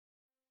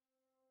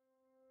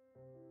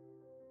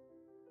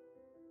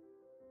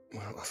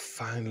I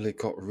finally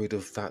got rid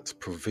of that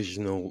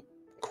provisional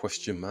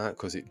question mark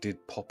because it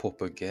did pop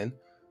up again.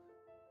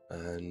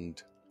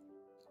 And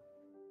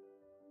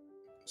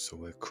so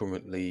we're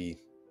currently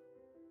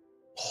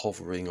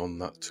hovering on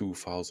that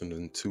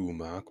 2002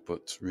 mark,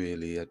 but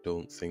really I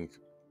don't think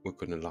we're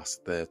going to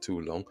last there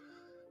too long.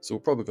 So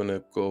we're probably going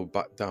to go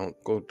down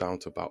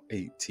to about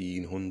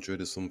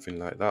 1800 or something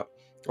like that,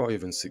 or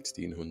even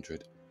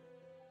 1600.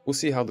 We'll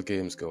see how the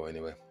games go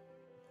anyway.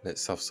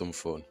 Let's have some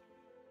fun.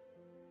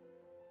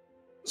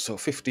 So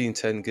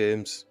 15-10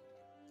 games.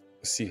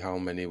 See how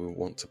many we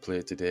want to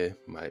play today.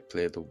 Might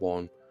play the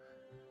one.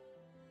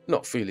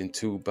 Not feeling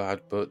too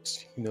bad, but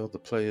you know, the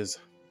players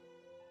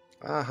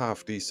are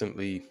half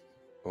decently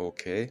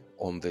okay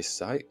on this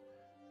site.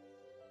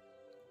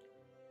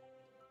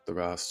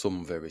 There are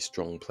some very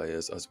strong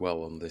players as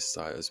well on this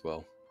site as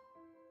well.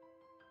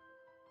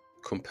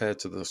 Compared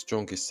to the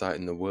strongest site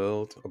in the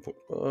world,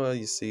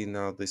 you see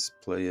now this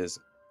player's...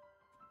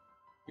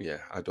 Yeah,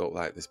 I don't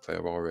like this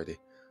player already.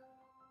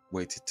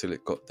 Waited till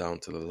it got down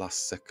to the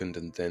last second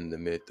and then they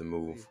made the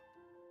move.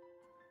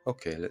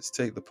 Okay, let's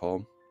take the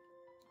pawn.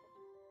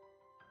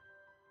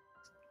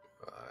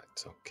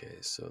 Right, okay,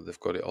 so they've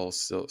got it all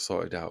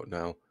sorted out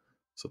now.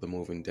 So they're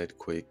moving dead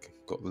quick.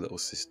 Got the little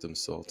system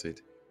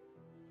sorted.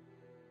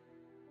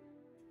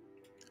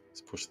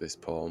 Let's push this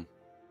pawn.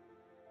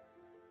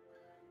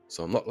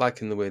 So I'm not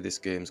liking the way this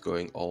game's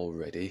going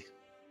already.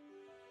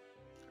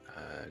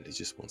 And he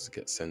just wants to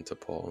get centre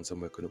pawns,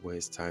 and we're going to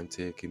waste time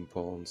taking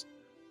pawns.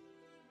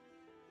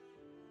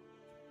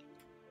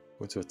 I'm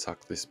going to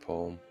attack this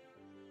pawn.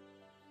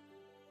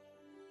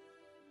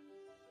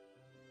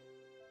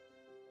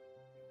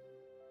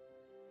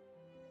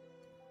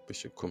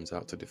 Bishop comes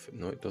out to defend.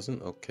 No, it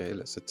doesn't. Okay,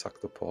 let's attack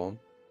the pawn.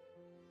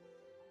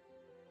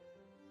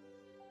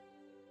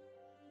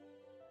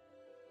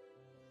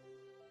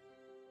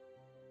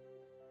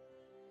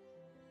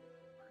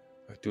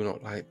 I do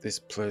not like this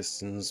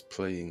person's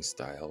playing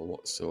style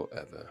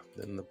whatsoever.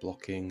 Then the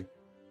blocking.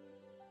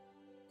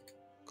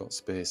 Got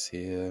space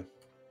here.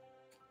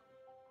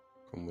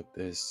 Come with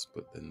this,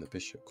 but then the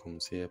bishop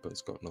comes here, but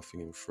it's got nothing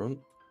in front.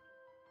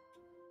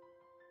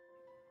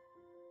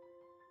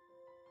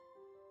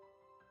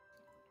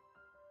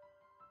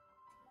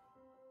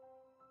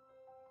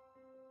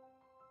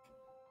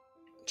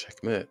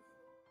 Checkmate.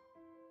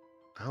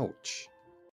 Ouch.